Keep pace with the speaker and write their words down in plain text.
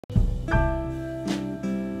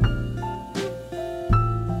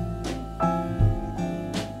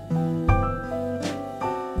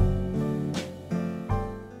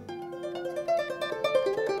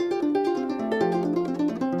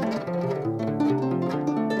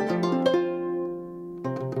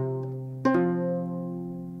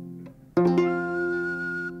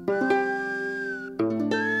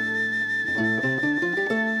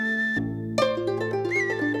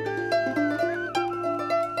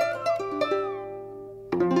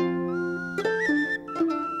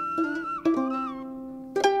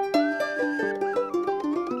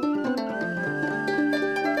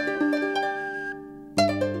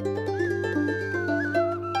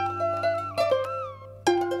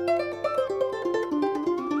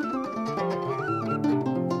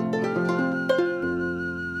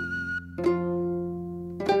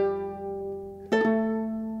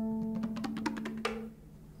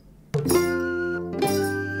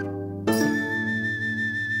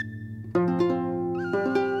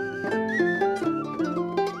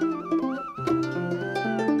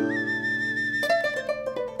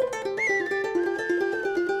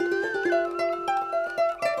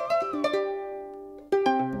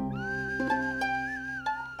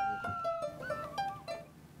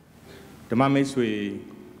Dhamma Meswe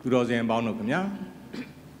Durozen Bono Kamya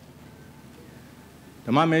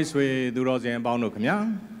Dhamma Meswe Durozen Bono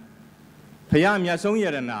Kamya Payam Yasong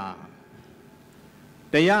Yerana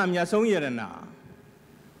Dayam Yasong Yerana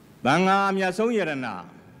Bangam Yasong Yerana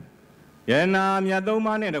Yenam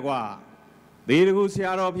Yadoma Nedagua Diru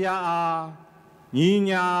Siaropia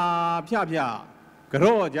Nina Pia Pia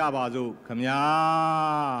Gro Jabazu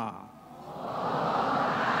Kamya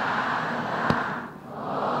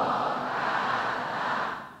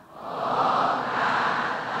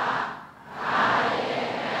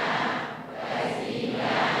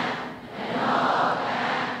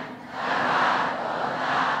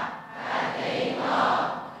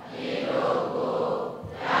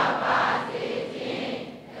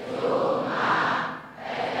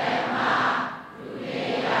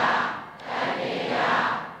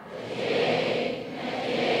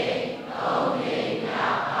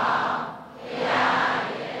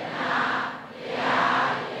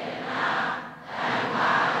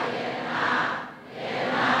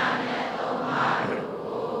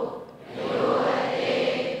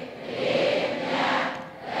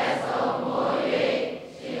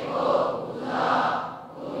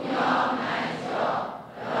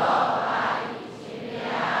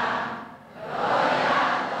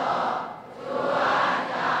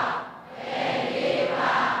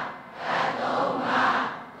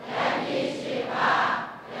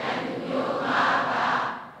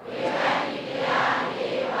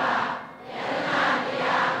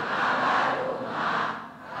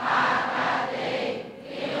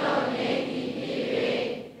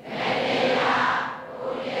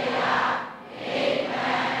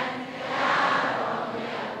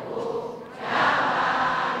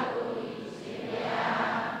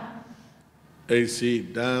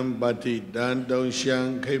AC Dan Bati Dan Dong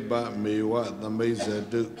Shang Kiba Mewa the Mesa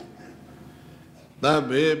Do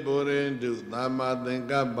Tabe Burin Do Dhamma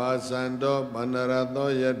Thinka Basando Banarato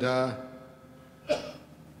Yata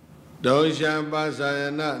Dong Shang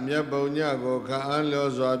Basayana Myabonya Go Kaan Lo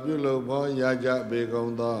Swabulo Po Yaja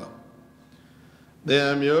Begonda They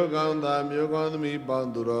am Yoganda Myogandmi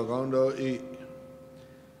Banduro Gondo E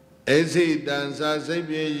AC dansa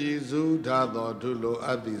Sabian Yesu Tado Tulo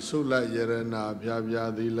Adi Sula Yerena Pia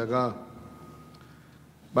the Laga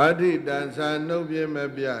Badi dansa no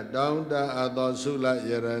Biemabia down da Ado Sula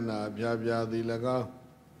Yerena Pia the Laga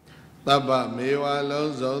Taba Mewa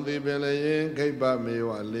Lonzo the Belayan Kaiba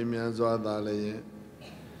Mewa Limian Zwada Layan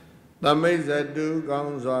The Mesa do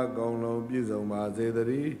Gonza Gono Bizo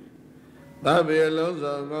Mazedari Tabi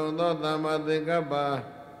Lonzo Gondo Dhamma Thinkaba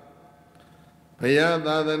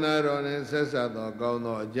Payadadana Sessato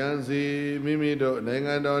Gono Jansi Mimido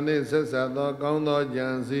Nengandone Sessato Gono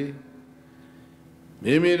Jansi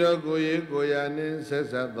Mimido Goye Goyane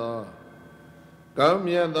Sessato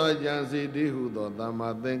Gomyado Jansi Dihudo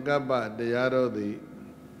Dhamma Thinkaba Deyarodi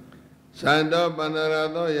Sando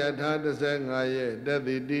Banarado Yatata Sengaye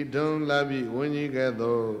Dethi Diton Labi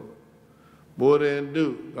Winyigedo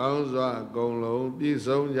Borendu Gonza Gonlo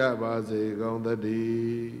Pisong Jabase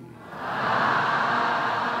Gondadi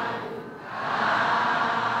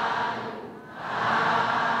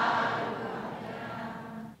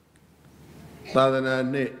Sadhana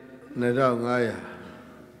Nit Nadangaya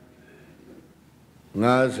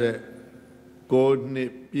Ngase God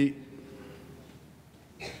Nip Pi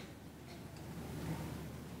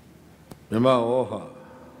Nama Oha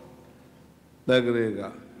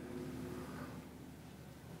Tagrega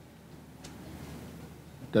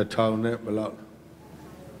The town net below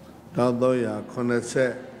Tandoya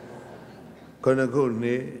Konase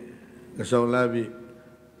Konakuni Kasolabi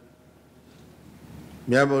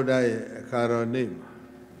Myabodaya Karonim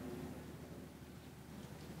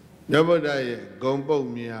Myabodaya Gombo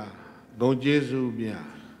Mia Gonjesu Mia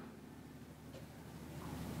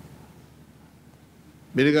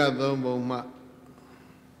Miriga Dombo Ma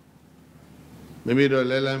Mimido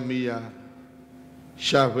Lela Mia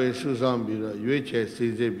Shafe Susan Biro Yuche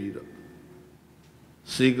Size Biro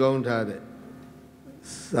Sigong Tade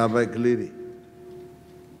Sabakli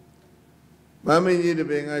Bamini the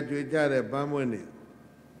Benga Juja Bamuni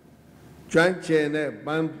Chanchene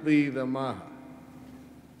Bampi the Maha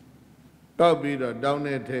Tobido down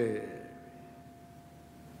at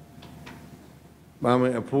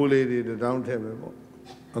Bami a pool lady the down table,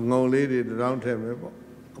 a no lady the down table,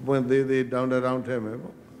 when they down the round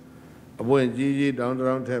table, a when Gigi down the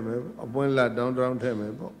round table, a when lad down the round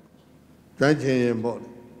table. Chanchene body.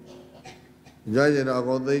 Judging a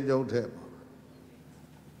go they don't have.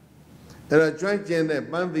 There are Chanchene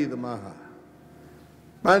Bandi the Maha.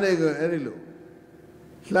 Banega Erilu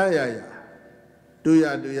Slaya. Do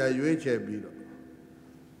ya UH Biro.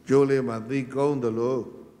 Jolly Mati Gong the Low.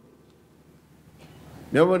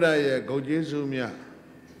 Yamada go Jesumia.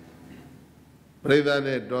 Pray that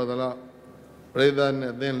it draw the law. Pray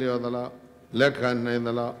that then leo the law. Lekan in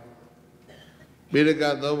the law.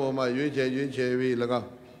 Bidaka though my Yuche Laga.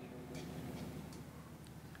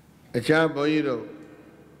 A champ boido.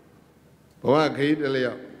 Boa Kate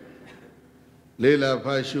Leo. Leila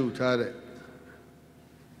Pashu Tare.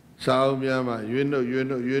 Sao Miama, you know,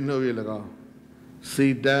 Ilaga.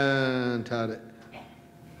 Sidan Tare.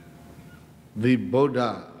 The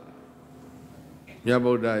Buddha.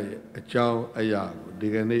 Yabodai, a chow, a yag,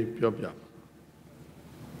 Digane, Pyopia.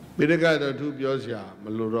 Bidaka to Piosia,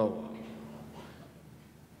 Maluro.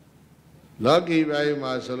 Lucky by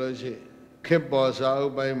Masolochi, kept boss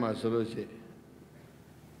out by Masolochi.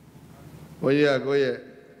 Oya Goya.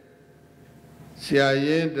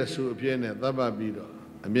 Siayen the Supian, Dhamma Bido,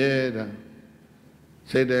 Ameda,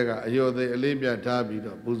 Sitagu, Ayo the Olympia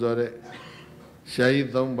Tabido, Buzore,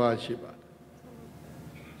 SayaDaw Shiba.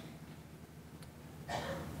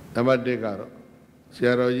 Namadegaro,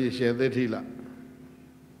 Siaroji Shendetila,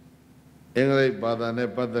 English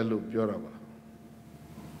Badane Padalu, Yoraba.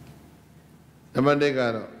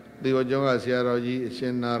 Namadegaro, the Ojonga Siaroji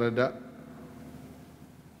Shenarada.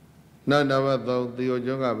 None though the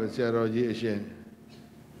Ojonga Siaroji Shen.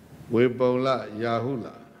 Webola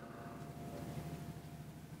Yahula.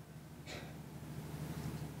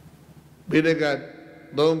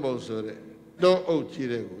 Bidagat don't bosore, don't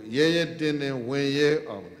ochirego, ye didn't when ye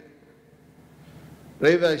on.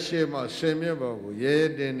 Rather shema semiabo, ye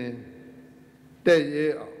didn't day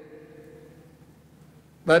ye on.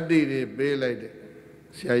 That did it be like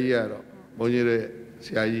Sayaro, Bonire,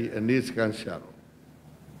 Sayi, and this can shadow.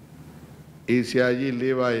 Is Sayi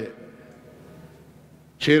Levi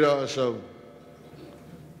Chira so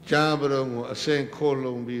Jambrong, a Saint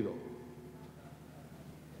Colum Bido.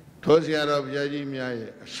 Tosiara of Yaji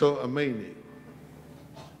Miaye, so amazing.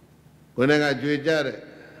 When I got Juijare,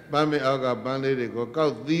 Bami Aga Bandit, go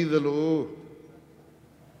out thee the low.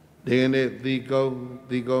 They in it, the go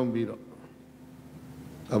Bido.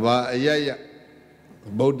 About a yaya,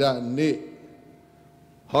 Boda ne.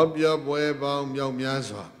 Hop your boy bomb young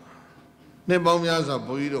Miasa. Ne bomb Miasa,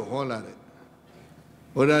 Boido, Holland.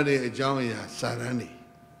 Bodani, a Jawia, Sarani.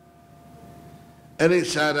 Any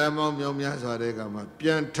Saramom young Miasa regama,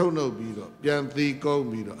 Pian Tono Bido, Pian the go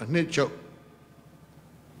Bido, a nicho.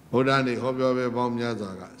 Bodani, hop your bomb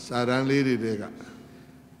Yazaga, Saran lady dega.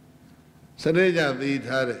 Sadeja the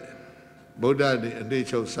Tare, Bodani, and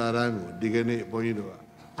nicho Sarangu, Digane, Boido.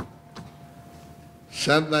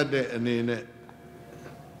 Santa de Anine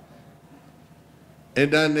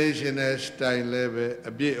International style level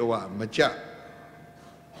a bit of what Macha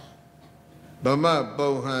Bama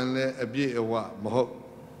Bohan a bit of what Moho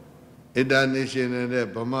International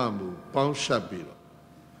Bamamu, Pound Sapiro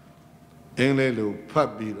Englelu,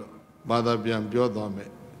 Papiro, Mother Bian Biodome,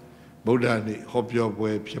 Bodani, Hop your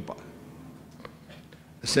way, Pipa.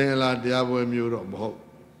 Saying la Diabo Muro, Moho.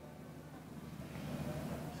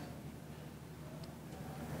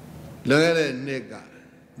 Look at it, nigga.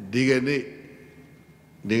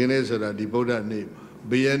 Digane so that the Buddha name.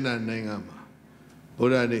 Biana Nangama.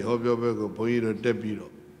 Buddha ni Hobyo Bego, Poiro Debiro.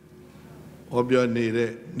 Hobyo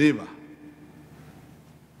Nire, Niba.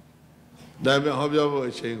 Dame Hobyo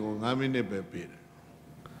is saying, I'm in a baby.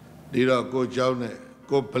 Dira go Jone,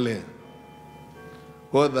 go plane.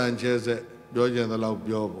 Go than Chese, George and the Love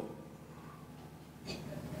Biobo.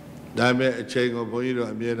 Dame a chain of Poiro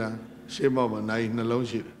and Mira, Shimoma, night in the long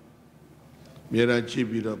ship. Mira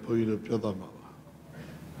Chibida Poido Piotama.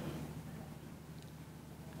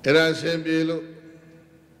 Era Sembilo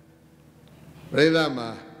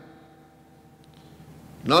Redama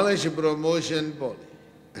Knowledge Promotion Body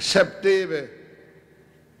Acceptive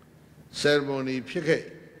Ceremony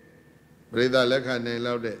Pique Reda Lekane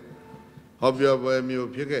Laude Hobyo Bohemio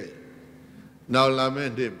Pique Now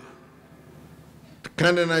Lamendim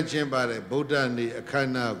Kandana Chambare Botani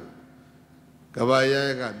Akanagu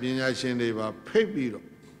Kabayaga, Binya Shendeva, Pebiro,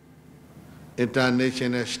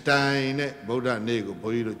 International Stein, Boda Nego,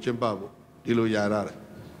 Boido, Chimbabo, Dilo Yarara.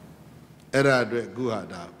 Era de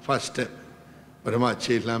Guada, first step, but I'm a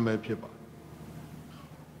Chilame people.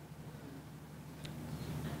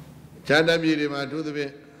 Chanda Mirima to the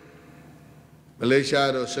way,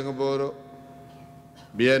 Malaysia, Singapore,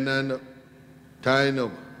 Vietnam,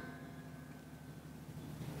 Thailand.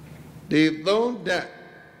 They don't that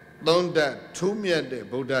 2 minutes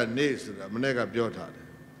Buddha needs the Manega Biota.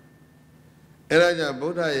 Eraja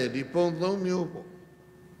Buddha, the Pondon Mubo,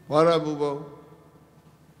 Warabubo,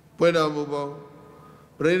 Pueda Mubo,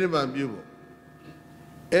 Breniman Bubo.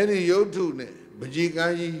 Any Yotune,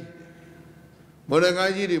 Bajikaji,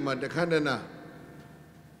 Moragaji, Matakandana,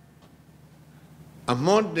 a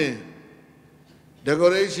mountain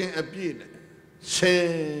decoration appeared.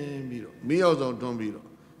 Same biro, meals on Tombiro,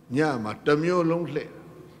 Yama, Tamio Longle,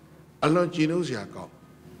 Alon Chinusiaco.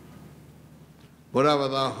 Whatever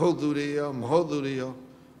the Hodurio,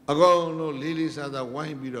 ago no lilies as a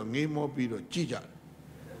wine biro, Nemo biro, Chicha.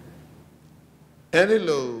 Any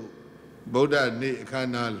low Boda ne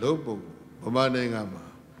kana lobo, Obanengama,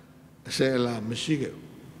 Sela Michigan.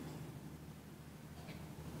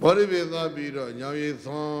 What if it not biro, Yawi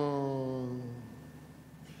thong?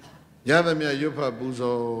 Yadamia Yupa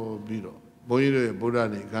Buzo Biro, Boire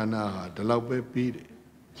Budani Kana, the Laupe Piri.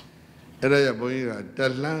 Eraya Boira, the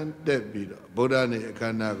land dead Biro, Bodani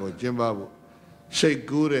Kanago, Jimbabu, Shake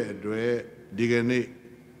Gure, Dre, Digani,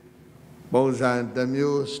 Bozan, the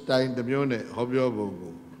Mule, Stein, the Mune,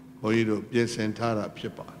 Hobiobogo, Boiro, Piesentara,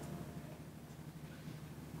 Pipa.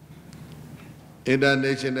 In that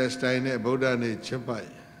nation, Stein, Bodani, Chipai,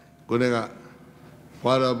 Gunega.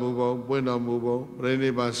 Para Bubo, Buena Bubo,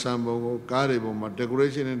 Reniba Sambo, Caribo, my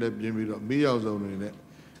decoration in the Bimiro, Miazon in it,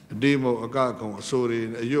 Demo, a Gakon, a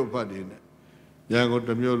Sori, a Yopad in it, Yango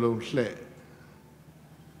the Mulo Sled.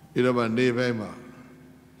 Iraba Nevema,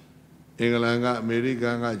 Engalanga,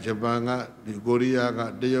 America, Japanga, the Korea,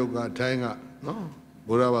 Deoga, Tanga, no,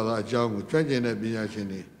 Burava, Jong, Trenching at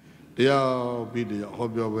Biachini, they all be the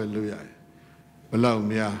Hobio Veluya, allow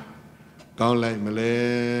me. Count like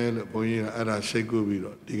Malay, Poina, Ara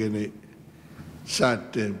Segubiro, Digani,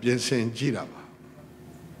 Sat and Piensen Giraba.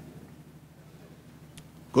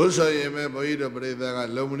 Cosa Yeme Boida Breda,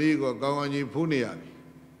 Lominigo, Gawani Punia.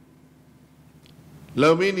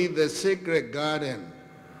 Lomini, the sacred garden,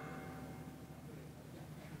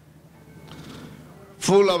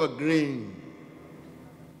 full of a green,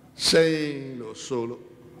 saying solo,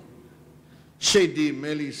 shady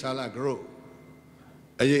Meli Sala grow.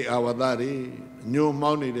 Aye Awadari, new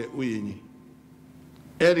mounted at Uyini.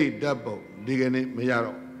 Eri double, digging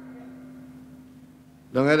Mayaro.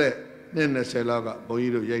 Don't get it, then the Selaga,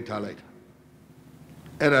 Boido Yata later.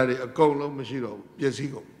 Erari, a colo, Machiro,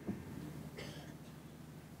 Yesigo.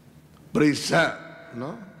 Brisa,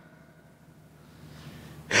 no?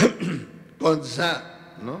 Consa,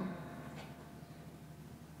 no?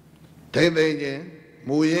 Take the engine,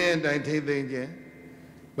 Muye and I take the engine.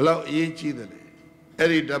 Below each either.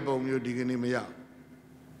 Every double mu digini maya.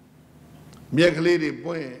 Miakli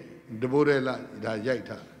point, the Borella, the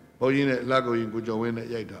Yaita, or in a lago in Gujawin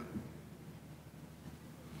Yaita.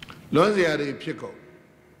 Lonziari Pico.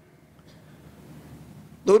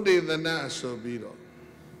 Don't the Naso Biro.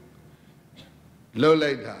 Low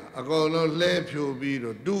later, I go no left you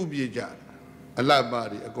Biro, do be a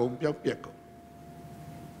labari, a go Piaco.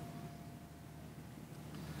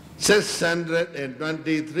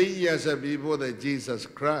 623 years before the Jesus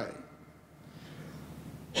Christ.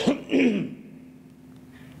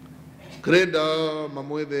 Credo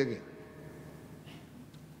Mamuede.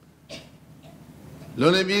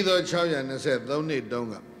 Lonebido Chayan said, don't need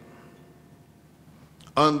donga.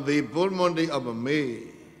 On the full Monday of May,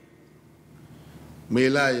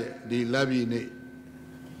 Melai di Labine.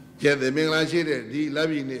 Yet the Melachide di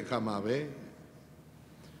Labine Kamabe.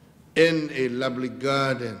 In a lovely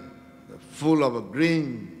garden. Full of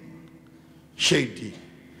green, shady,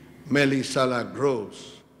 Melisala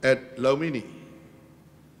groves at Lomini.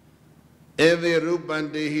 Every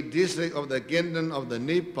Rubandehi district of the kingdom of the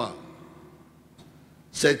Nepal,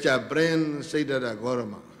 such a brain Sayyidada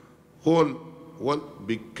Gorama, who would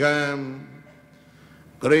become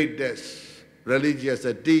greatest religious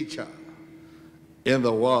teacher in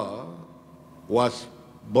the world, was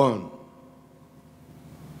born.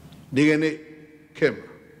 Digani came.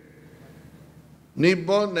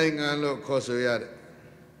 Nippon Nangano Kosoyare.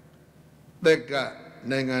 Deka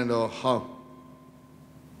Nangano Hong.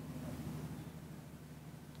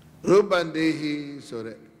 Rubandehi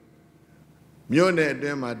Sore. Mune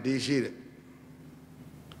Dema Dishire.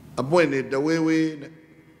 Appointed the way we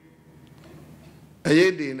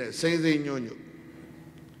Ayedin, Saint Nyono.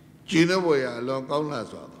 Chinoboya long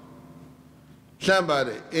Kaunaswa.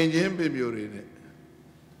 Somebody, Angel Biburin.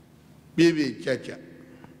 Bibi Chacha.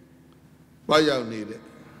 Why y'all need it?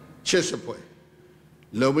 Chesapoy.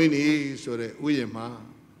 Lomini Sore Uyama.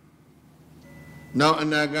 Now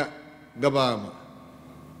Anaga Gabama.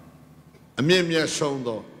 A Mimia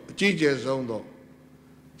Sondo, Gija Sondo.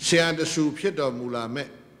 Sian the soup hit of Mulame.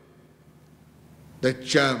 The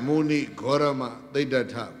Chamuni Gorama, they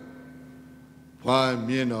that have. Why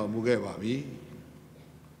Mino Mugebabi?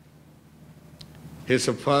 His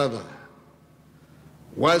father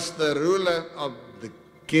was the ruler of the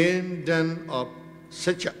kingdom of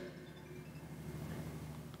Sacha.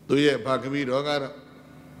 Do ye Pakami Rogara?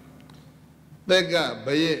 They got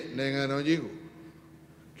Baye Nanganojigo.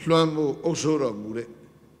 Flambo Osoro Mure,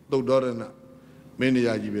 Dodorana, many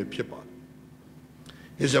Yajibe Pipa.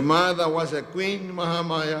 His mother was a queen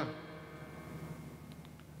Mahamaya.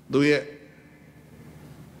 Do ye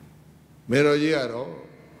Meroyaro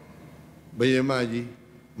Bayamaji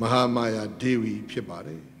Mahamaya Devi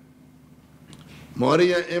Pipare.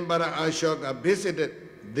 Maurya Emperor Ashoka visited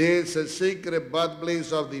this sacred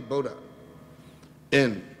birthplace of the Buddha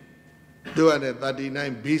in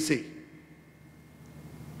 239 BC.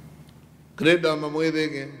 Great Dhamma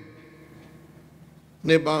Muidegen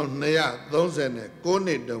Nibam Naya, those and a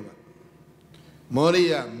Kone Doma.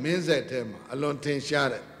 Moria Minzetema, Alon Tin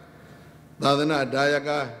Share, Dadana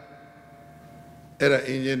Dayaga era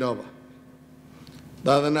Ingenova.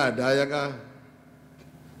 Dadana Dayaga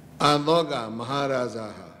Andoga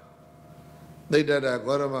Maharazaha. They did a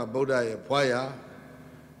Gorama Buddha Paya,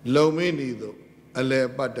 Lomini do, Ale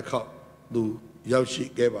Bataka, do Yoshi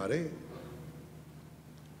Gabare.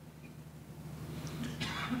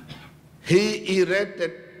 He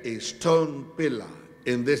erected a stone pillar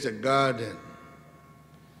in this garden.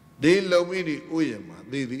 De Lomini Uyama,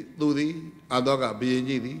 Didi, Dudi, Adoga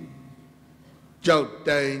Bienidi, Jout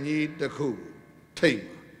Daini the Ku, Tame,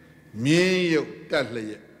 Mio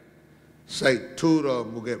Tatley, Say Turo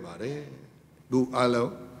Mugebare, Gu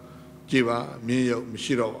Alo, Jiva, Mio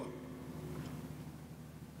Mishiro.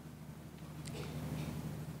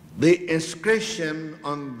 The inscription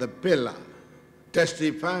on the pillar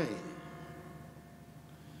testifying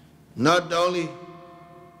not only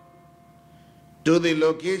to the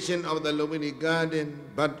location of the Lumini garden,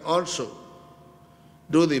 but also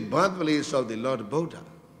to the birthplace of the Lord Buddha.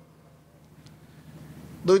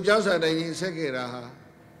 Do Jasa Dai Sekiraha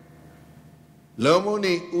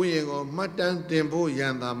Lomuni Uyengo Matan Tempo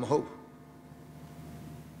Yandam Hope.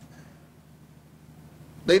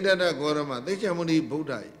 They did a Gorama, they Jamuni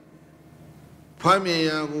Buddha.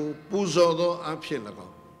 Pamiyagu Puzodo Apshelago.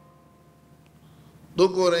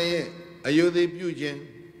 Dukore, Ayudi Pujan,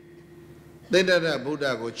 they did a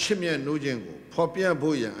Buddha go Chimia Nujango, Popia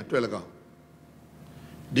Buya at Twelago.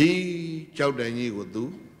 D. Chaudani would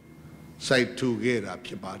do, side two get up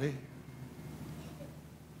your body.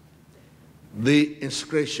 The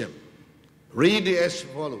inscription. Read it as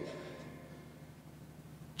follows.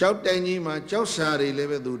 Chaudani ma Chausari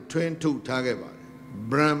level 22 target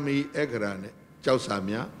Brahmi Egrane,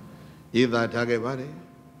 Chausamia, either target body.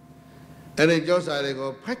 And then Josare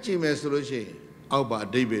go Pachime solution, Alba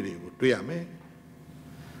David, Triame.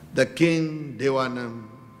 The king Devanam,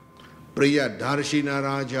 Priya Darshina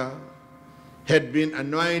Raja, had been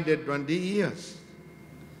anointed 20 years.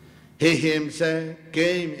 He himself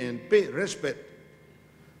came and paid respect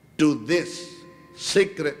to this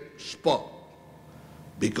sacred spot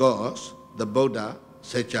because the Buddha,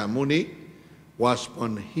 Sechamuni, was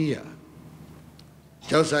born here.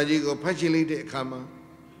 Chausaji go Pachilite Kama.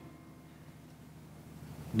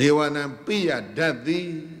 Devanam Piya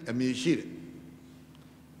Dadi Amishir.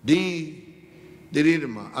 Di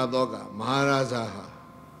Diridma Adoga Maharazaha.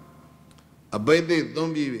 Abede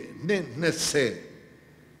Dombi Nesse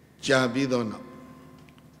Chabidona.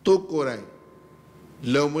 Tukurai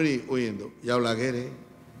Lomuri Uyendo Yaulagere.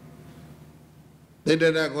 They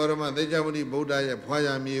did a Gorama, they Jamuni Buddha,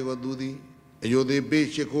 Paya Migo Dudi, Yodi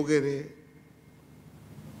Beach Kogere.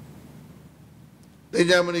 They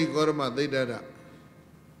Jamuni Gorama, they did a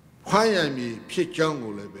Payami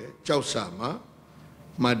Pichangulebe, Chausama,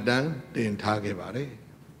 Madan, the entire Bare.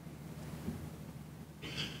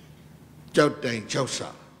 Chautang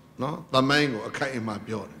Chausa, no? The mango, a kaima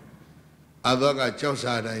bjord. Adoga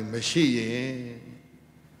Chausa, a machine,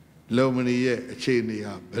 Lomini, a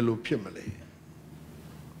chinia, Belu Pimale.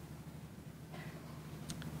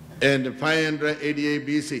 And 588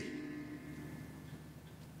 BC,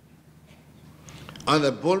 on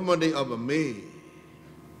the full month of May,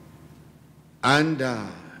 under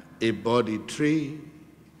a body tree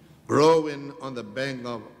growing on the bank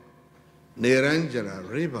of Niranjara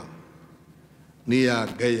River near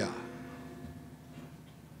Gaya.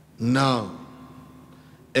 Now,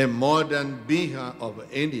 a modern Bihar of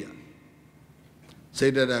India,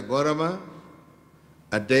 Siddhartha Gautama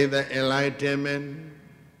attained the enlightenment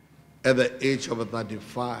at the age of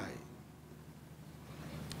 35.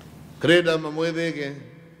 Kreda Mamuedege,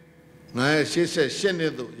 Naya Shisa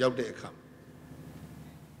Shenedu Yaudekam.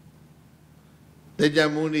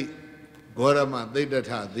 Tejamuni Gautama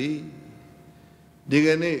Dedatadi,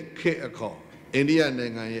 Digane Keako, India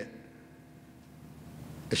Nengaye,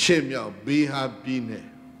 a shame of Bihar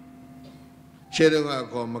Bine. Shedunga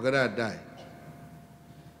ko Magara dai.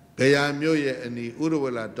 Gaya Myoye and the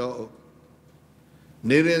Uruwala do.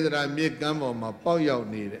 Nirendra Mikamo ma Poyo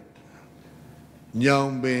needed.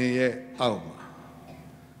 Nyong Bin ye Alma.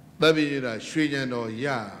 Tabira Shrijan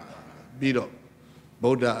Ya Bido.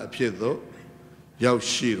 Boda Piedo. Yao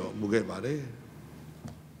Shiro Mugebare.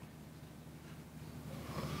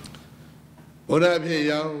 Boda Pie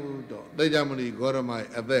Yao, the Jamani Goramai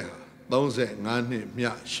Adeha. Don't say Nani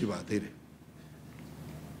Mia Shiva did it.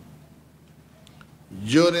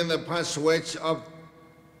 During the past weeks of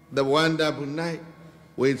the wonderful night,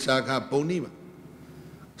 with Saka Ponima,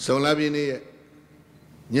 so Labini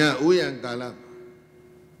Nya Uyan Kalam,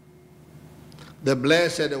 the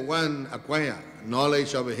blessed one acquire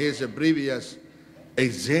knowledge of his previous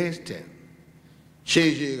existence.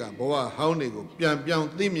 Chejiga, Boa, Haunigo, Pian Pian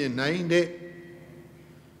Timian 9 day.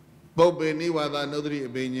 Bobe Niwada Nodri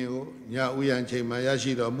Benio, Nya Uyan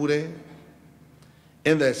Chemayashiro Mure.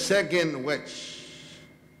 In the second watch,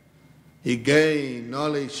 he gained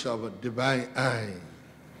knowledge of a divine eye.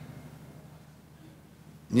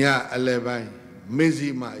 Nya Alebai,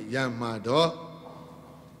 Mizima Yamado,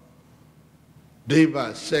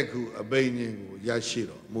 Deva Seku Abenyu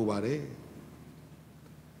Yashiro Mubare.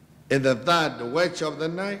 In the third watch of the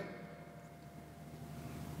night,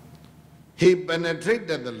 he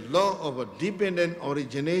penetrated the law of a dependent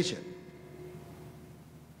origination.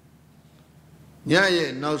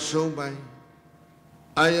 Nyaye now shown by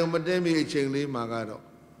Ayamademi Chingli Magado.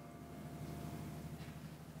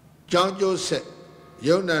 John Joseph,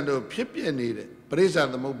 Yonando Pipian needed,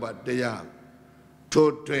 Presa the Mobat Deya,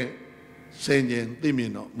 to train Saint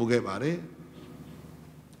Timino Mugebare.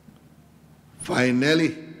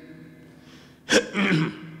 Finally,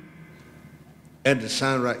 at the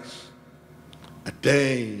sunrise, a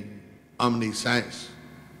day omniscience.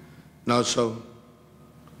 Now so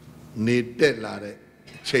need dead lade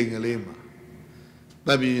Chingalima.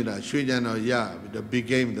 Tabina Shujano Ya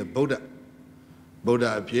became the Buddha.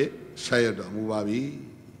 Buddha appeared, SayaDaw Mubabi.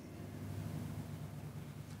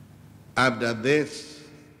 After this,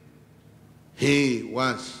 he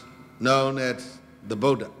was known as the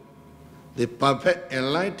Buddha, the perfect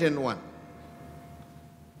enlightened one.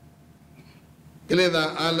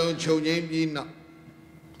 Kileda Alon Chojim no.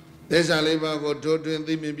 There's a labor go to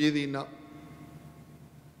 20 maybe no.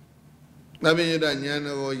 Nabida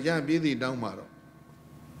Nyano Ya Bidi Damaro.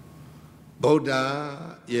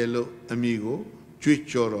 Buddha Yellow Amigo,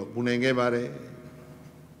 Chichoro, Bunengebare.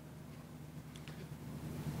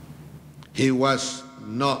 He was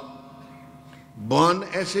not born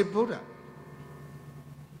as a Buddha.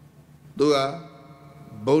 Dua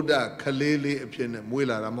Buddha Kalili Epina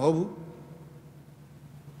Muila Ramobu.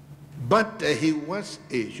 But he was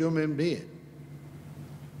a human being.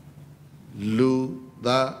 Lu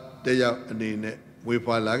da Deya Anine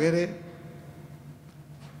Wipalagere.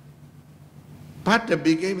 But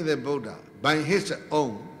became the Buddha by his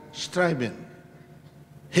own striving.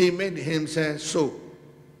 He made himself so.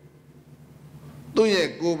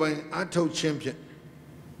 Tuye go by Ato champion.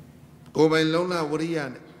 Go by Lona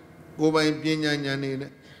Warian. Go by Pinya Yanine.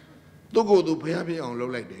 To go to Piapi on low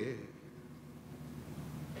like day.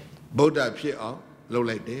 Buddha appeared on low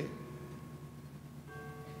like day.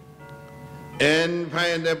 And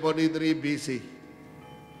 543 BC,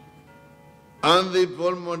 on the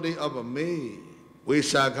full moon day of May,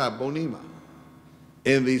 Visakha Bonima,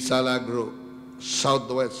 in the Sitagu,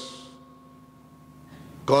 southwest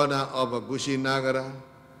corner of Kushinagara,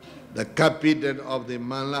 the capital of the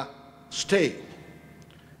Mala state,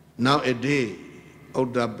 nowadays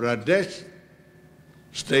Uttar Pradesh,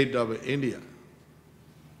 state of India.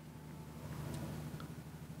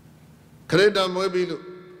 Kreda Mobilu,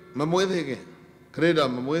 Mamoedege, Kreda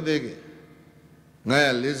Mamoedege,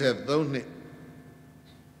 Naya Lizeth Doni,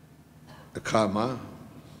 the Karma,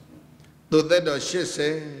 to that or she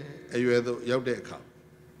say, a Yuedo Yodeka.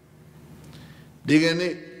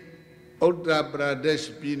 Digani, Uttar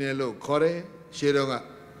Pradesh Pinelo Kore, Shironga,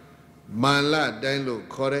 Mala Dainlo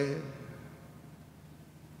Kore,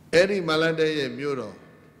 Eri Malade Muro,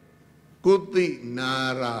 Kuti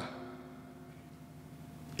Nara.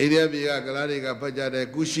 Idia Biga Galariga Pajade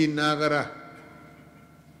Kushinagara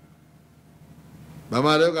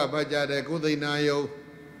Mamadoga Pajade Kudinayo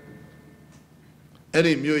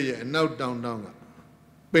Eddie Muye and now down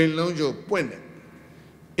Pen Lonjo Puente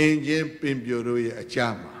Engine Pimpuruya a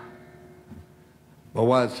chama But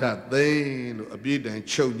what's that thing a bit and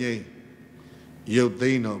chonye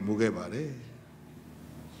Yodino Mugebare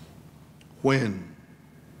when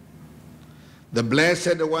the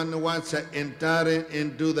Blessed One wants to enter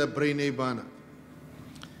into the Pre-Nibbana,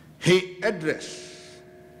 he addressed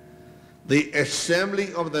The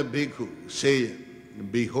assembly of the bhikkhu saying,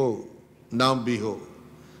 behold, now behold,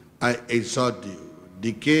 I exhort you.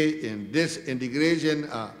 Decay and disintegration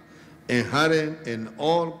are inherent in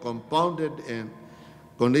all compounded and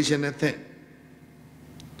conditioned things.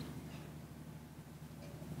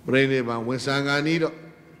 Preneva Winsanganido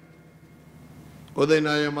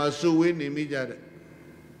Odenayama Suwin immediate.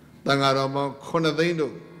 Tangarama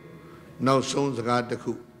Konadino no sons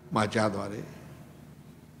Gataku Majadare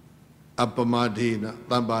Apamadina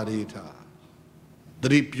Tambarita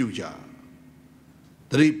Dripuja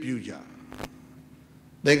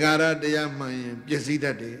They got out the Yamayan,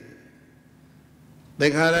 Jesita day. They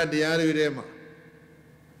got out the Arirema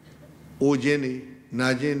Ojeni,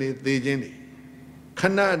 Najeni, Tejeni.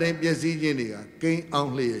 Canada Piazinia came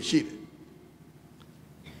only a sheet.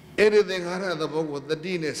 Everything I had the book with the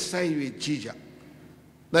Dine Saivi Chija,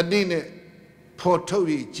 the Dine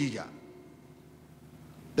Portovi Chija.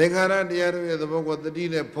 They got out the area of the book with the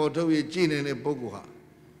Dine Portovi Chin and Boguha.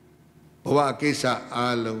 Boa Kesa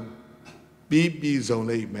Alo, Bibi's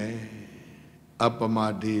only man,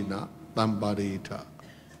 Apamadina, Tambarita.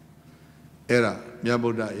 Era,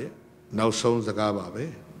 Yabudaye, now sons the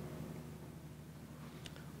Gababe.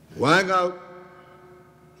 Work out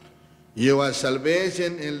your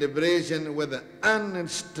salvation and liberation with an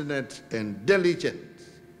earnestness and diligence.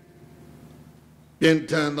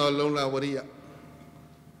 Internal Lola Waria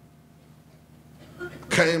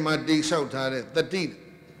Kaima Di Sautare, the Teen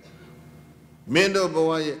Mendo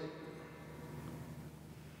Boye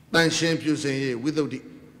Tan Champions without it.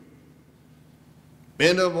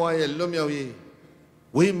 Mendo Boye Lumio,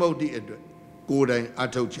 we modi it, good and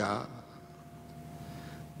Atocha.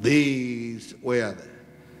 These were the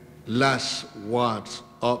last words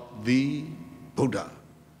of the Buddha.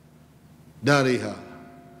 Dariha,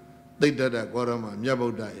 they did a Gorama,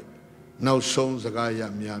 Myabodai, now sons the Gaya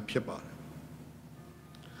Mya Pipa.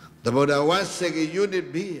 The Buddha was a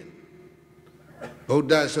unit being.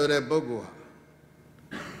 Buddha Sore Boguha.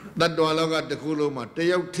 That Dwalaga de Kuluma,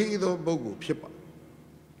 Teotido Bogu Pipa.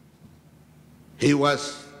 He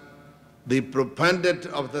was the propendant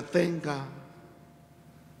of the thinker.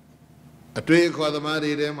 A twig called the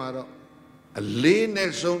Mari Remaro, a lean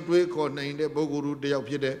and some twig called Ninde Boguru de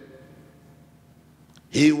Opide.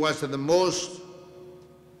 He was the most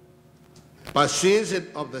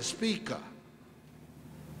persistent of the speaker.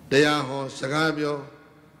 Deaho, Sagabio,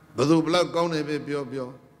 Badu Black Gone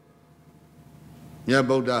Bio,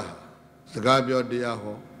 Nyaboda, Sagabio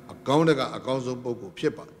Deaho, a Gaunega, a Gonzo Bogu,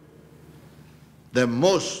 Pipa. The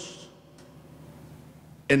most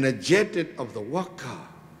energetic of the worker.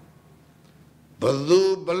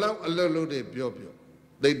 Badu below a little de Biobio.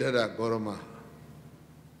 They did a Goroma.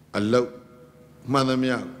 A low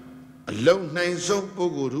Madamia. A low nine so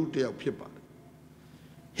Boguru de Pipa.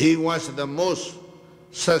 He was the most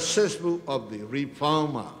successful of the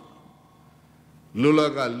reformer.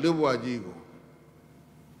 Lulaga Luwajigo.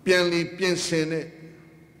 Pianli Piensene.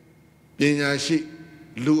 Pinyashi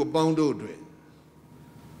Lu Bondo Dre.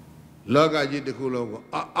 Lagaji de Kulogo.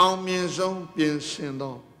 A Almienson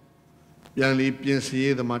Piensendo. Yanli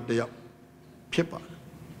Piensier the Matea Pipa.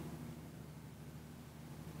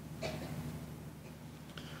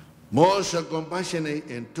 Most compassionate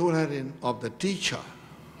and tolerant of the teacher.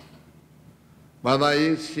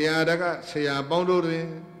 Badai Siadaga,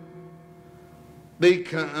 Sayabondo, they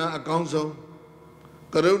can a council,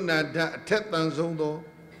 Karuna Tetanzondo,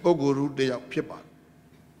 Oguru de Pipa.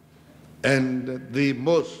 And the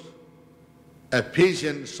most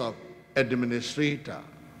efficient of administrator.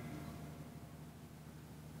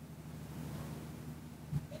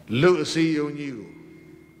 Look, see you.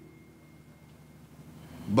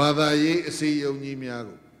 Badaye, see you,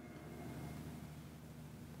 Nimiago.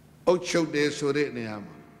 Ocho de Sore Niama.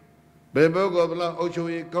 Bebogobla, Ocho,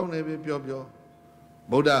 Kone, Pio,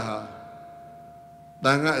 Bodaha.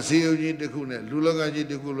 Tanga, see you, de Kune, Lulagaji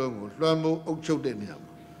de Kulongo, Flambo, Ocho de Niama.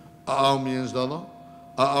 Our means dollar,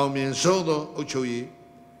 our means sodo, Ocho,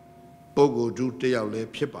 Bogo, do Teale,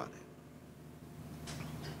 Pipa.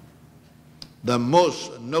 The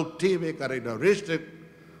most noticeable characteristic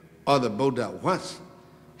of the Buddha was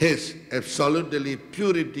his absolutely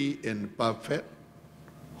purity and perfect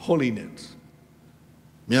holiness.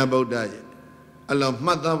 Mya Buddha ye, Allah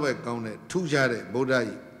Madawe Kaune, Tujare Buddha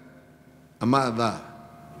ye, Amada,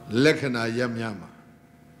 Lekana Yamyama,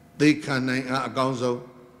 they can name a council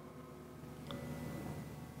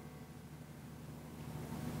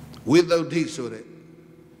without this or it.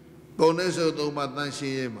 Goneso do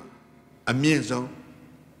Matanshiyema. A mienzo,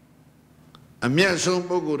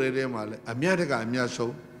 Bogo de Male, America, a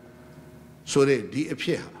miaso, so they de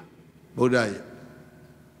appear, Bodai.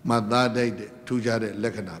 Madadai Tujare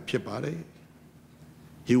Lekana Pipare.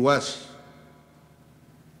 He was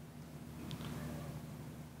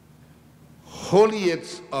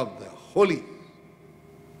holiest of the holy,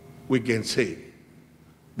 we can say.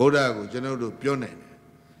 Buddha go General Pione.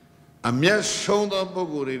 A mere sound of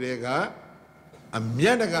Bogurega, a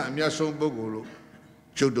Mianaga, a mere sound Boguru,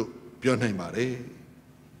 Chudu Pione Mare.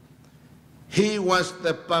 He was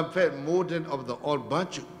the perfect model of the old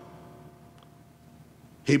Bachu.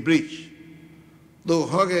 He preached. Though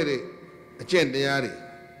Hogere, a Chendiari,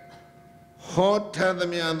 hot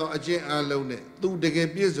Tadamiano, a Chen alone, two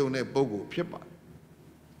decades on a Bogo, Pipa.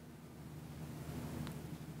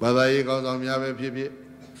 Badaye goes on Yabe Pipi,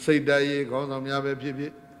 Sitagu goes on Yabe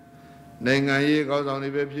Pipi, Nengaye goes on the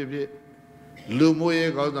Pipi,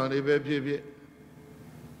 Lumuye goes on the Pipi.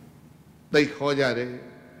 They Hojare,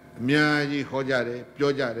 Miaji Hojare,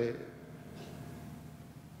 Piojare.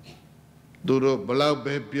 Duro Balau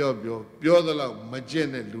Be Pio, Pio the Lau,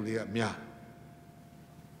 Majene Luria Mia.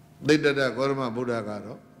 They did a Gorma Buddha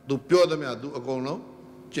Garo, do Pio the Mia, do a Gono,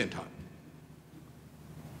 Gentile.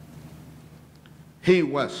 He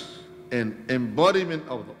was an embodiment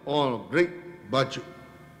of all great virtue.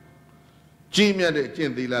 Chimia de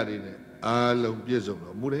Chendilarine, Alo Piezo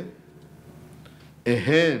Mure.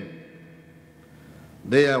 And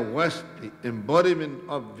there was the embodiment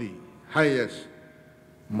of the highest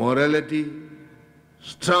morality,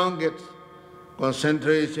 strongest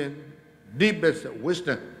concentration, deepest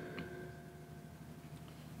wisdom.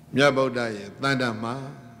 Myabodaya, Dhamma,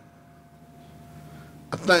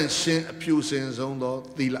 a thanshin, a few sins on the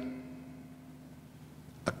Tila,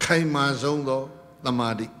 a kaima zondo,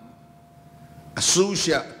 Dhamadi, a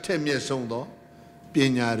susha, 10 years on the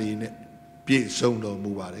Pinyari, Pi Sondo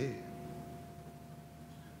Mubare.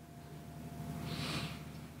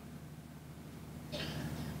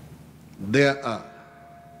 There are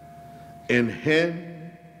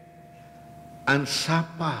inherent,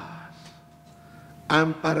 unsurpassed,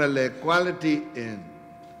 unparalleled quality in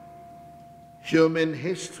human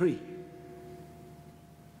history.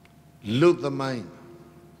 Look the mind.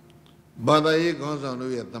 Badaye goes on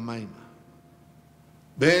with the mind.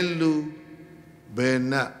 Belu,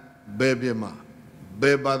 Bena, Bebima,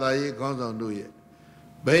 Bebadaye goes on with it.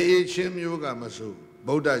 Be Chim Yoga Masu,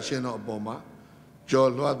 Buddha Chino Boma.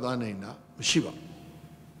 Jolwa Danina, Shiva.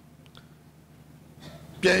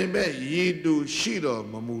 Piambe Yidu Shiro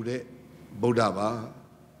Mamude, Bodava.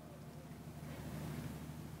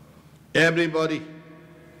 Everybody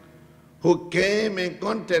who came in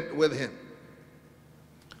contact with him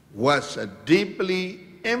was deeply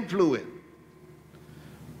influenced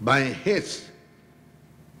by his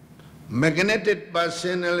magnetic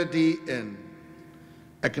personality and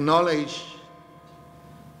acknowledged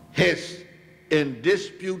his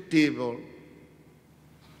indisputable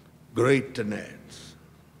greatness.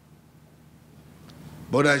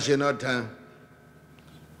 Buddha Shinota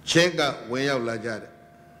Chenga Wayao Lajade.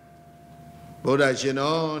 Buddha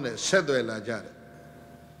Shinon Sedwe Lajade.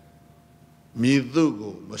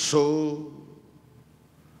 Midugo Maso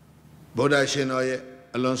Buddha Shinoye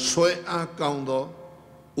Alon Soy Akaundo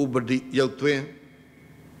Ubadi Yotwin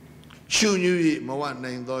Shunui Mawat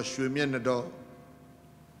named those Shumianado.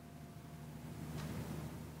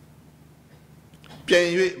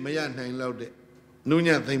 Pianyu Mayan Hang Loaded,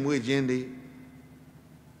 Nunya Thimwe Jendi,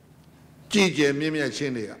 Gigi Mimia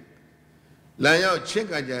Chindia, Layao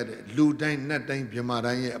Chinkajade, Ludain Natain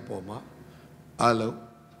Pimaraya Poma, Alo,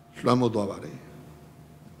 Flamodovare.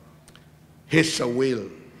 His will,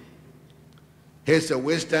 his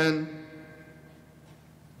wisdom,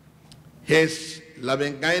 his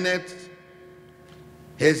loving kindness,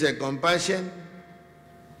 his compassion,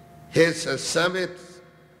 his service,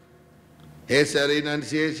 his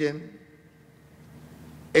renunciation,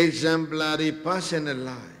 exemplary personal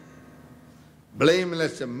life,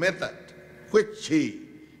 blameless method which he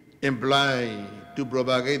employed to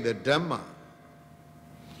propagate the Dhamma,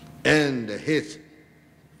 and his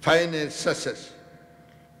final success,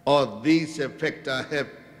 all these factors have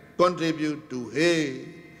contributed to hail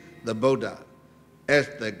the Buddha as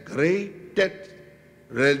the greatest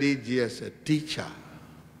religious teacher.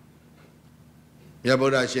 Ya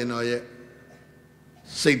Buddha Shinoye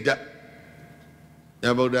Siddha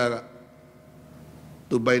Ya Buddha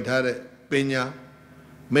tu baithare Pinya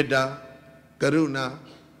Metta Karuna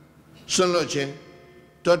Sunlo Chen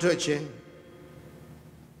Totwe Chen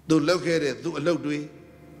tu lokere tu alok dwi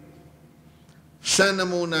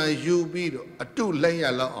Sanamuna Yubido Atu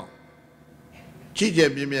Laya Lao Chije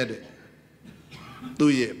Bimede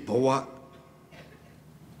Tuye Bawa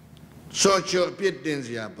Socho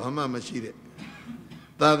Pietenzia Bama Mashide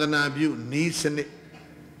Tadana Bu Nisane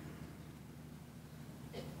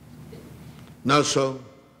Now so,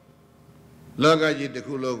 Lagaji the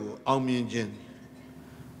Kulogo, Alminjin,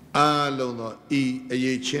 Alono E. A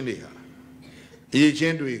ye chindia. Ye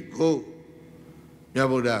chindui go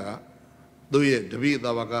Yabudaga, do ye to be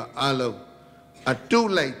the Waka Alo, a two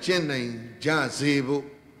like Chennain, Jazibu,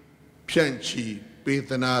 Pianchi,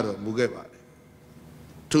 Pithanado, Mugeba.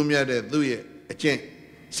 Tumia de Duye, a chen,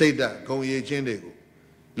 say that, go ye chindigo.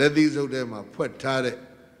 Let these of them are put tare,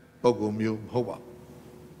 Bogomu, Hoba.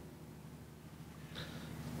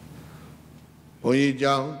 Oyi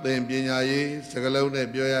Jao, then Pinya,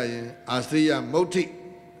 Sagalone, Bioya, Astria, Moti,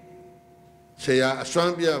 Saya,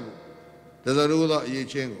 Aswambia, there's a ruler Ye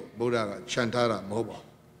Chingo, Buddha, Chantara, Moba.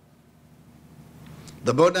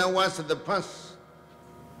 The Buddha was the past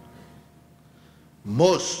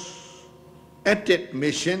most active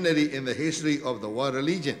missionary in the history of the world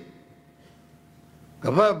religion.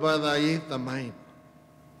 Kababada the mind.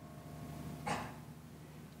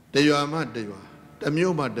 The Yuama, the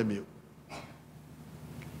Muma, the Mu.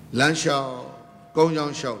 Lanshao,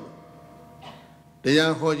 Gonyang Shao. The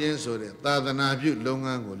young Hojin Sore, Tadanabu,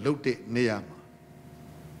 Longango, looked at Niyama.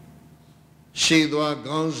 Shidwa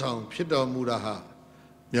Gonzong, Pito Mudaha,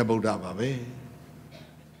 Yabudababe.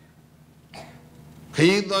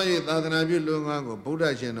 He thought Tadanabu Longango,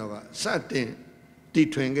 Buddha Genova, Satin,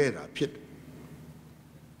 Titwingera, Pit.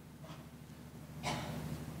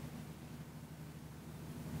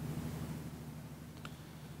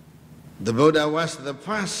 The Buddha was the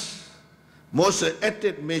first, most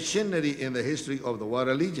active missionary in the history of the world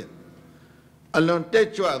religion. Alon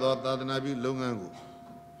Techua Tadanabi Lungangu.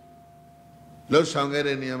 Lo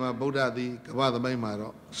Sangere Niyama Buddha di Kavada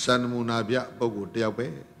Maimaro, San Munabia Bogu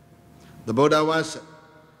Diabe. The Buddha was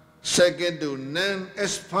second to none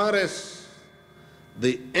as far as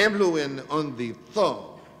the influence on the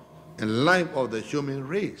thought and life of the human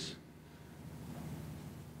race.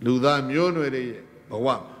 Luda Myonwere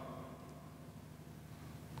Bawam.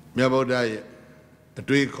 Myabodaye, a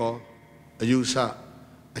Duiko, a Yusa,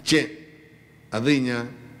 a Chin, a Dinya,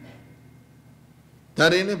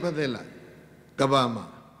 Tarine Padela, Kabama,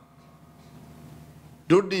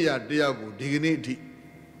 Dudia Diago, dignity,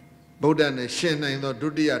 Buddha and Shena in the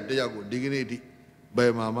Dudia Diago, dignity,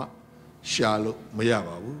 by Mama, Shalo,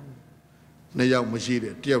 Mayababu, Naya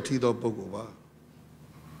Mashire, Tiautito Pogova.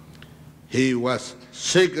 He was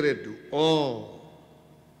sacred to all.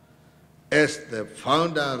 As the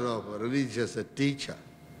founder of a religious teacher,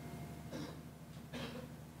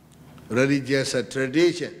 religious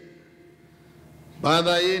tradition,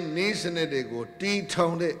 Badaye Nisanede go tea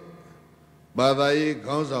towned it, Badaye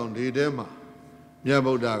goes on the Dhamma,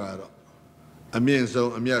 Yabodagaro, a means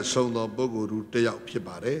of a mere soul of Boguru Tayao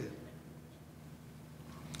Pibare.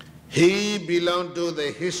 He belonged to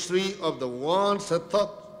the history of the world's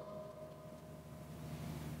thought.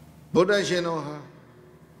 Buddha Shenoha.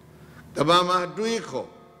 Tabama Duiko,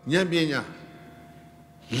 Nyambinya,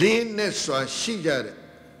 Lin Neswa Shijare,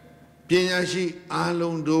 Pinyashi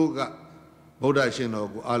Alon Doga, Buddha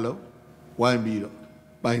Shinogu Alo, Wambiro,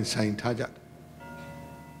 by Saint Tajat.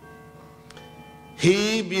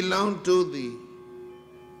 He belonged to the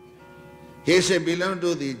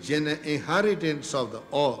general inheritance of the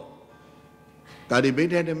all.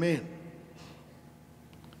 Karibeted a man.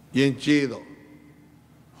 Yenchido,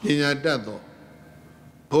 Pinyatado.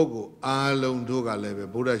 Pogo, Alon Doga Leve,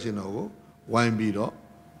 Buddha Shinogo, Wambiro,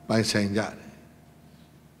 by Saint Jade.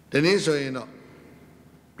 Deniso, you know,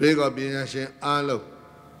 Prego Pinashin Alo,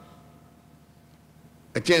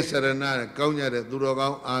 a chance at another, Konya,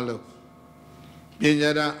 Durogao Alo,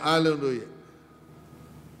 Pinyada Alo Duye,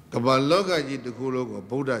 Kabaloga Jitukulogo,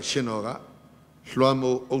 Buddha Shinoga,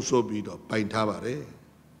 Slamo also Bido, Paintabare.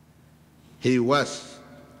 He was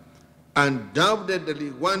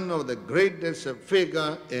undoubtedly one of the greatest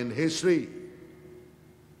figures in history.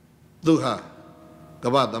 Duha,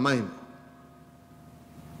 Kabada Maim.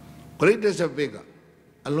 Greatest figure,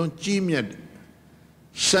 along Chimiad,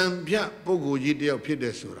 Sambia Pogu Jidio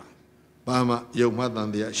Pidesura, Bama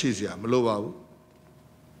Yomadan the Ashizia, Mlovau.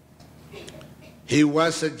 He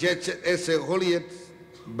was suggested as a holiest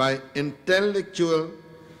by intellectual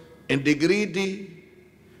integrity,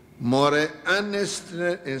 moral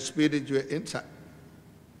honesty, and spiritual insight.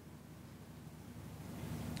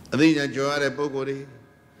 Adina Joare Bogori,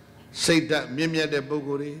 Sita Mimia de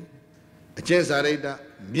Bogori, Chesareta,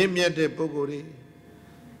 Mimia de Bogori,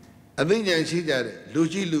 Adina Shijare,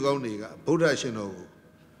 Luci Lugoniga, Buddha Shinogu,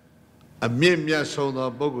 a Mimia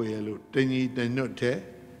Sona Bogoyelu, Teni de Note,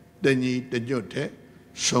 Deni de Note,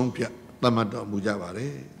 Sompia, Tamata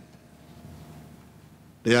Mujavare.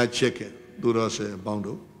 They are chicken, Durose and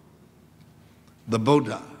Bondo. The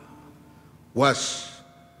Buddha was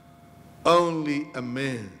only a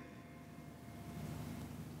man.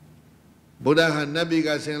 Buddha ha Nabi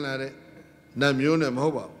ka sin la de na myo ne ma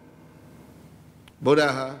hout ba.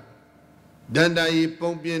 Buddha ha danda yi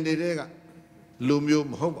pong pyin de ka lu myo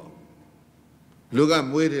ma hout ba. Lu ka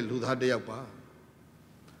mwe de lu tha tayauk ba.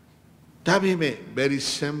 Da pi me very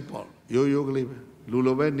simple. Yo yo ka li be. Lu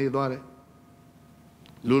lo be ne twa de.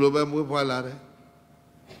 Lu lo be mwe phwa la de.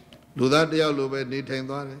 Lu tha tayauk lo be ne thain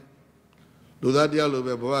twa de. Lu tha tayauk lo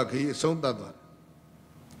be bwa khi song tat twa.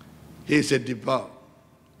 He is a devout.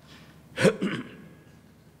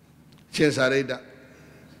 Chesarida,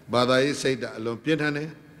 Badai Saida, alone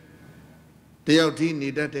Pietane, Teoti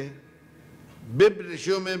needed Bib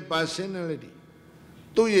human personality.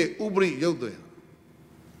 2 years Ubri Yodo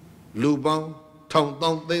Lubang, Tong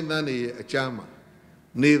Tong Tendani, a Chama,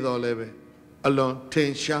 neither leve, alone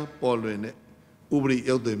 10 sharp Pauline, Ubri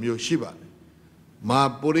Yodo Mushiba, Ma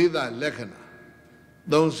Purida Lekana,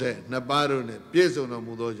 don't say Nabarone, Piezo no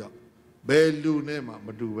Mudoja, Belu Nema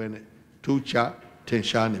Maduvene. 2 cha 10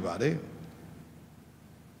 sha ne pare.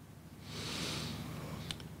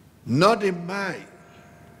 Not in my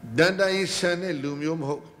Danda is son lu myo ma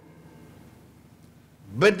hout.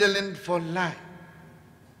 Battling for life.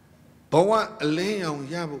 Bawa alin yaung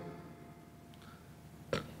ya bu.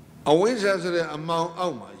 Awin sa so de amount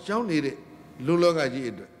out ma yaung ni de lu loka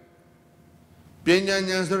ji atwat. Panya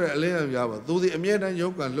nyan so de alin yaung ya ba. Tu di amye tan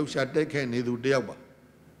yau kan luk sha tat khae ne tu tayauk ba.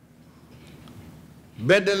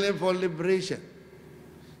 Battling for liberation.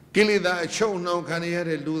 Kilida show no can hear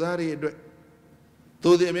a ludari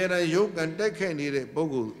to the American yoke and take any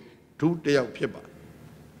bogu 2 days of paper.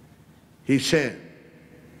 He sent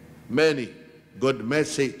many good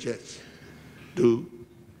messages to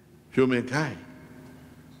humankind,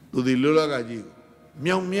 to the Lulagaji.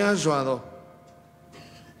 Myong Miazwado.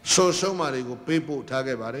 So many people talk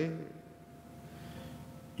about it.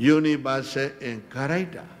 Universe and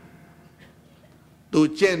Karaita. To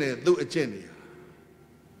Chene, do a Chene.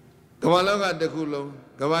 Kavalaga de Kulo,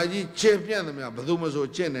 Kavaji, champion the Badumazo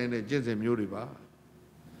Chene and Jensen Muriba.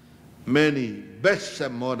 Many best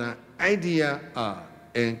and modern ideas are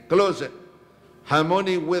in close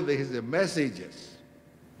harmony with his messages.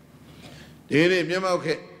 Dini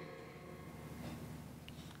Yamake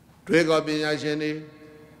Twego Binyashini,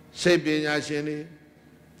 Say Binyashini,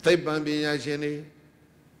 Taipan Binyashini,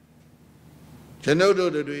 Chanodo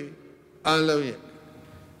de Dui, Anloye.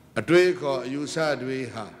 A tree called Yusa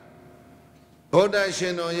Dwe Ha. Oda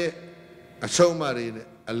Shenoye, a so marine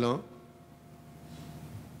alone.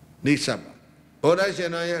 Nisaba. Oda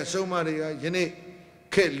Shenoye, so maria, Jenny,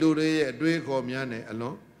 Kate Lure, a tree called Miane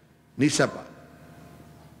alone. Nisaba.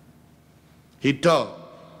 He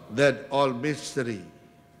taught that all mystery,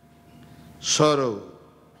 sorrow,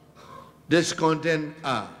 discontent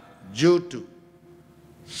are due to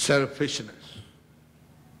selfishness.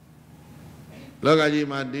 Logaji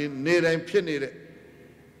Madin, near and penny,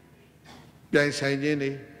 Dai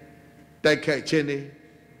Jenny, Dai Jenny,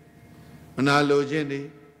 Manalo Jenny,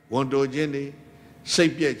 Wondo Jenny,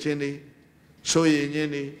 Sapia Jenny, Soye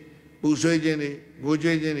Jenny, Usoy Jenny,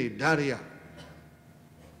 Goje Jenny, Daria,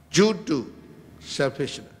 due to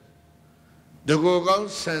selfishness. The Gogon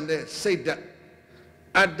Sande, say that,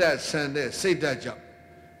 at that Sande, say that job.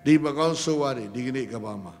 The Bagon Sowari, Dignity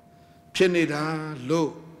Gabama, Penny da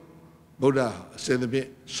low. Buddha said the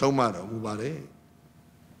bit Somara Mubare.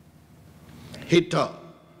 He taught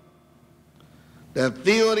the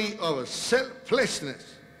theory of selflessness.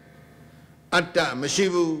 Atta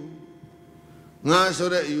Mashivu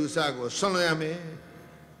Nasura Yusago Sonoyame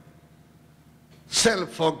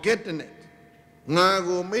self-forgetting it.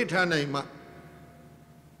 Nago Metanaima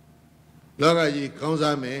Lagaji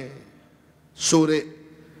Konzame Sure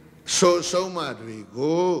So madri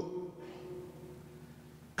go.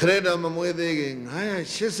 Credo Mamwede, I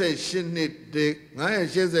say shinit de I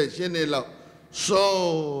say shinilo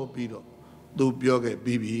so bido do bioge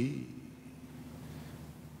bibi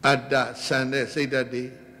Ada Sande say that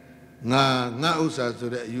day nga usa so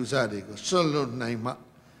that Yusa go solo naima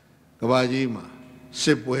Kabajima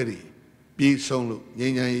Sipweri Bi Songlu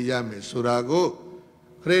Nyan Yame Surago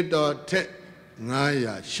Credo te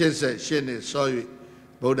Ngaya Shese Shine Soy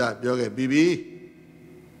Buddha bioge bibi.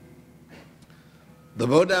 The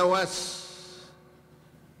Buddha was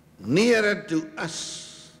nearer to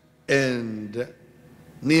us and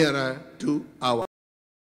nearer to our